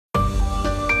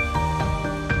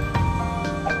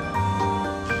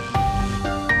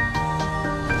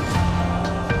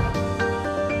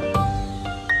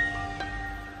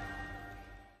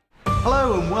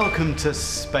Hello and welcome to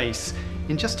space.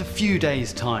 In just a few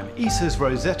days' time, ESA's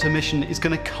Rosetta mission is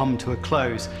going to come to a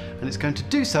close, and it's going to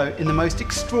do so in the most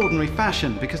extraordinary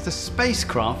fashion because the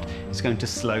spacecraft is going to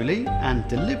slowly and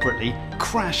deliberately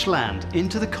crash land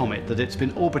into the comet that it's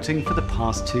been orbiting for the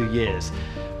past 2 years.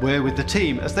 We're with the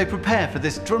team as they prepare for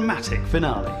this dramatic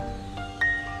finale.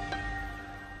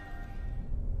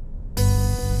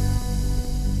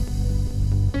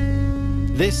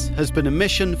 This has been a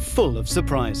mission full of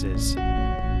surprises.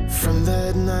 From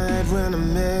that night when I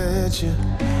met you,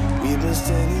 we've been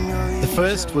standing on the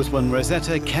first was when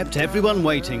Rosetta kept everyone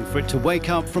waiting for it to wake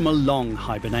up from a long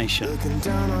hibernation.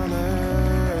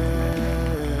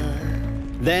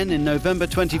 Then in November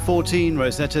 2014,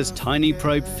 Rosetta's tiny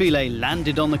probe Philae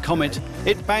landed on the comet.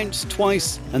 It bounced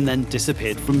twice and then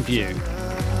disappeared from view.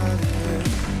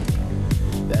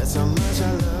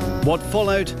 What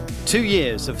followed? 2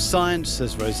 years of science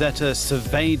as Rosetta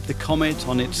surveyed the comet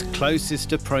on its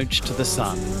closest approach to the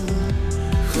sun.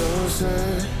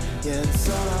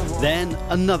 Then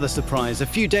another surprise a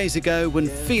few days ago when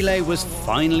Philae was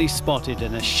finally spotted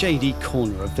in a shady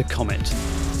corner of the comet.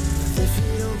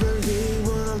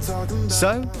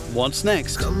 So, what's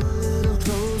next?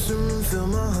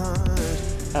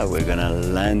 We're gonna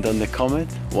land on the comet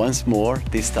once more,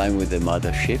 this time with the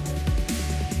mothership.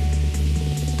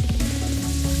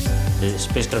 The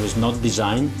spacecraft is not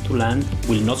designed to land,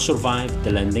 will not survive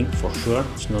the landing for sure,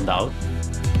 it's no doubt.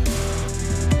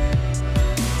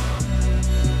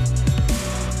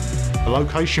 The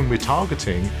location we're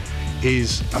targeting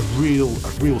is a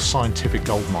real scientific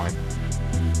goldmine.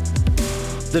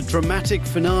 The dramatic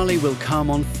finale will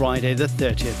come on Friday the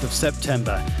 30th of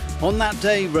September. On that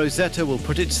day, Rosetta will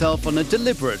put itself on a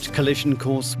deliberate collision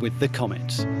course with the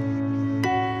comet.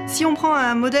 If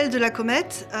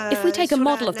we take a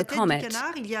model of the comet,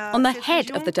 on the head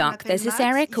of the duck there's this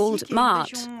area called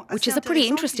Mart, which is a pretty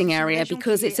interesting area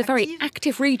because it's a very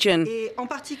active region.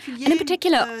 And in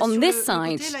particular, on this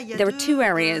side, there are two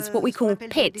areas, what we call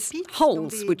pits,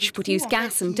 holes, which produce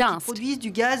gas and dust.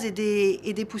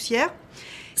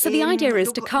 So the idea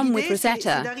is to come with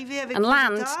Rosetta and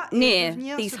land near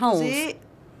these holes.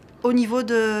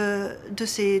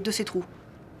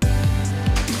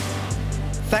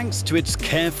 Thanks to its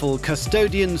careful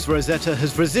custodians, Rosetta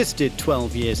has resisted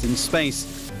 12 years in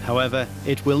space. However,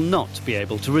 it will not be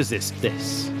able to resist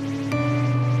this.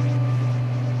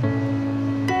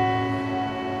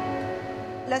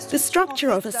 The structure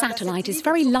of a satellite is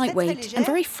very lightweight and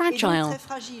very fragile.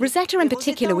 Rosetta in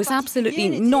particular was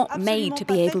absolutely not made to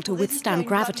be able to withstand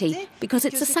gravity because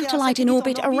it's a satellite in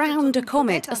orbit around a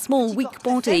comet, a small weak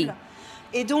body.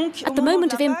 At the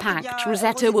moment of impact,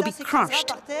 Rosetta will be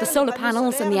crushed. The solar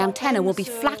panels and the antenna will be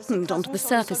flattened onto the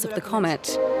surface of the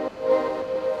comet.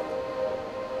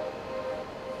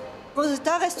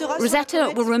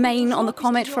 Rosetta will remain on the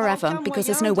comet forever because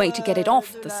there's no way to get it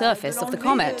off the surface of the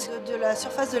comet.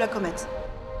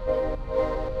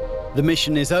 The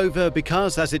mission is over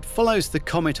because as it follows the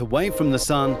comet away from the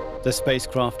sun, the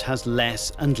spacecraft has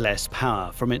less and less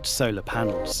power from its solar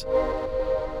panels.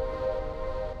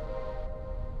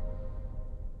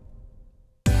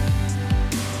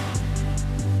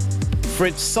 For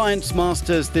its science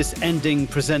masters, this ending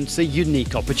presents a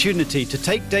unique opportunity to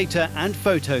take data and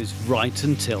photos right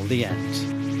until the end.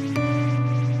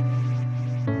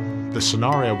 The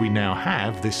scenario we now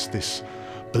have, this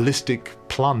ballistic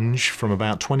plunge from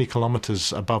about 20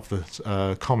 kilometers above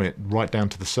the comet right down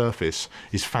to the surface,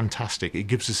 is fantastic. It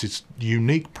gives us its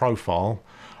unique profile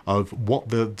of what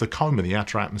the coma, the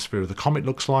outer atmosphere of the comet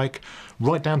looks like,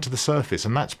 right down to the surface,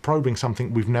 and that's probing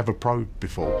something we've never probed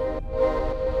before.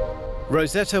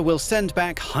 Rosetta will send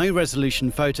back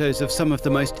high-resolution photos of some of the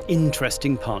most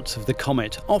interesting parts of the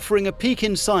comet, offering a peek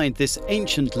inside this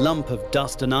ancient lump of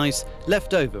dust and ice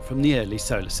left over from the early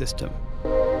solar system.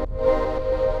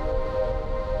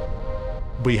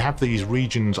 We have these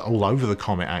regions all over the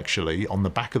comet, actually, on the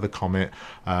back of the comet,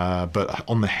 but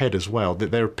on the head as well.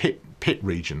 They're pit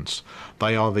regions.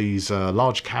 They are these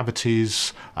large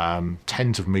cavities,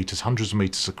 tens of meters, hundreds of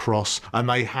meters across, and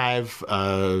they have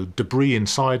debris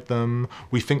inside them.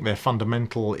 We think they're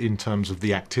fundamental in terms of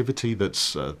the activity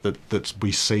that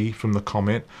we see from the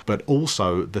comet, but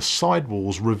also the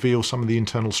sidewalls reveal some of the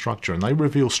internal structure, and they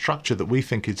reveal structure that we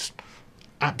think is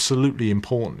absolutely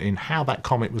important in how that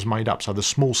comet was made up. So the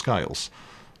small scales,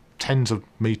 tens of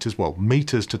meters, well,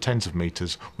 meters to tens of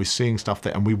meters, we're seeing stuff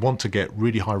there, and we want to get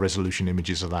really high resolution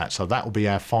images of that. So that will be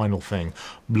our final thing,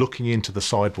 looking into the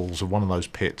sidewalls of one of those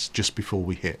pits just before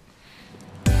we hit.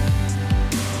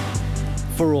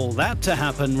 For all that to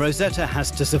happen, Rosetta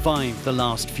has to survive the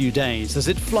last few days as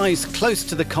it flies close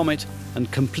to the comet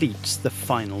and completes the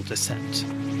final descent.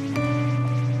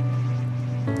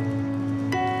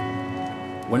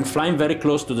 When flying very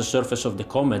close to the surface of the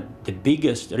comet, the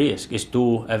biggest risk is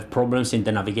to have problems in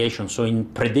the navigation. So in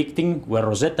predicting where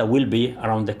Rosetta will be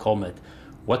around the comet,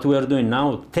 what we are doing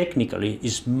now technically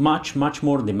is much, much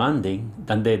more demanding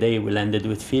than the day we landed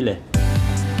with Philae.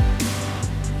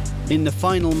 In the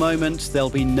final moments, there'll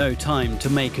be no time to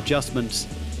make adjustments.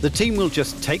 The team will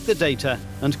just take the data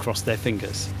and cross their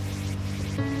fingers.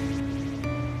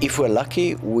 If we're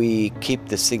lucky, we keep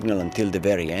the signal until the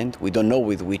very end. We don't know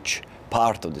with which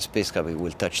part of the spacecraft it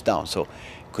will touch down. So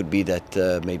it could be that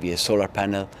maybe a solar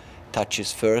panel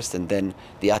touches first and then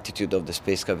the attitude of the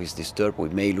spacecraft is disturbed. We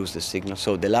may lose the signal.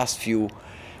 So the last few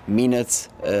minutes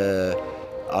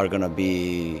are going to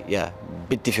be a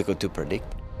bit difficult to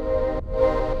predict.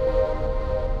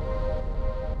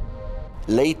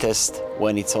 Latest,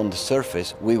 when it's on the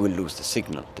surface, we will lose the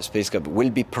signal. The spacecraft will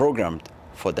be programmed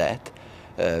for that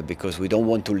because we don't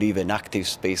want to leave an active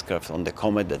spacecraft on the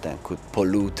comet that then could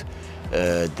pollute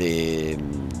the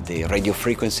radio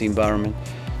frequency environment.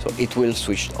 So it will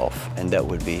switch off, and that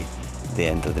will be the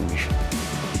end of the mission.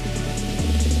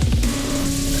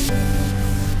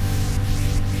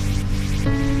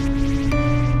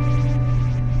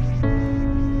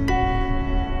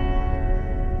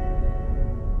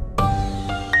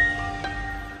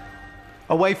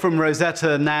 Away from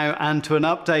Rosetta now, and to an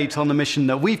update on the mission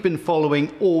that we've been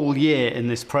following all year in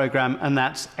this programme, and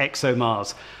that's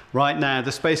ExoMars. Right now,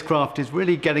 the spacecraft is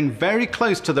really getting very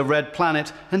close to the red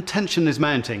planet, and tension is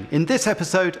mounting in this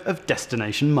episode of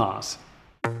Destination Mars.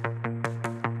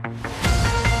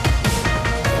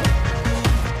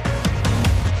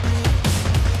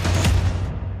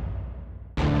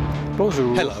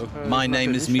 Hello, my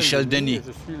name is Michel Denis,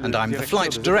 and I'm the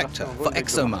flight director for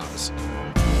ExoMars.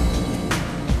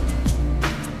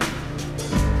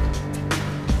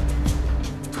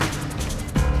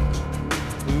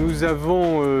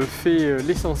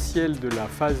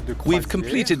 We've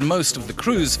completed most of the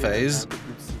cruise phase.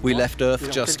 We left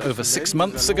Earth just over 6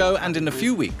 months ago, and in a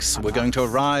few weeks we're going to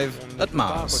arrive at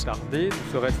Mars.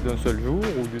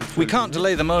 We can't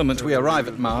delay the moment we arrive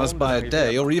at Mars by a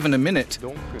day or even a minute,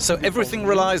 so everything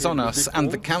relies on us,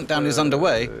 and the countdown is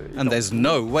underway, and there's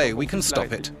no way we can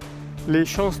stop it.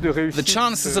 The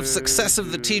chances of success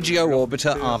of the TGO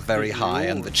orbiter are very high,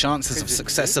 and the chances of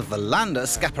success of the lander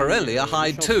Schiaparelli are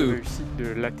high too.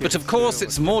 But of course,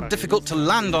 it's more difficult to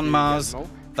land on Mars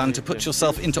than to put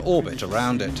yourself into orbit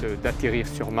around it.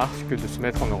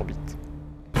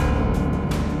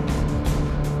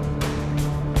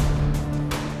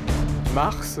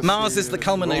 Mars is the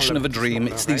culmination of a dream.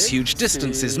 It's these huge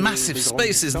distances, massive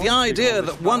spaces, the idea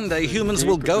that one day humans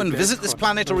will go and visit this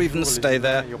planet or even stay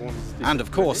there. And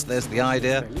of course, there's the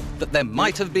idea that there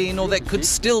might have been or there could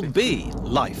still be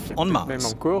life on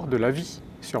Mars.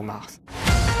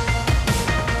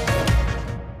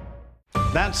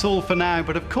 That's all for now,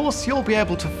 but of course you'll be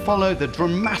able to follow the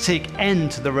dramatic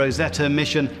end to the Rosetta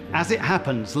mission as it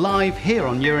happens live here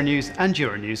on Euronews and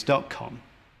Euronews.com.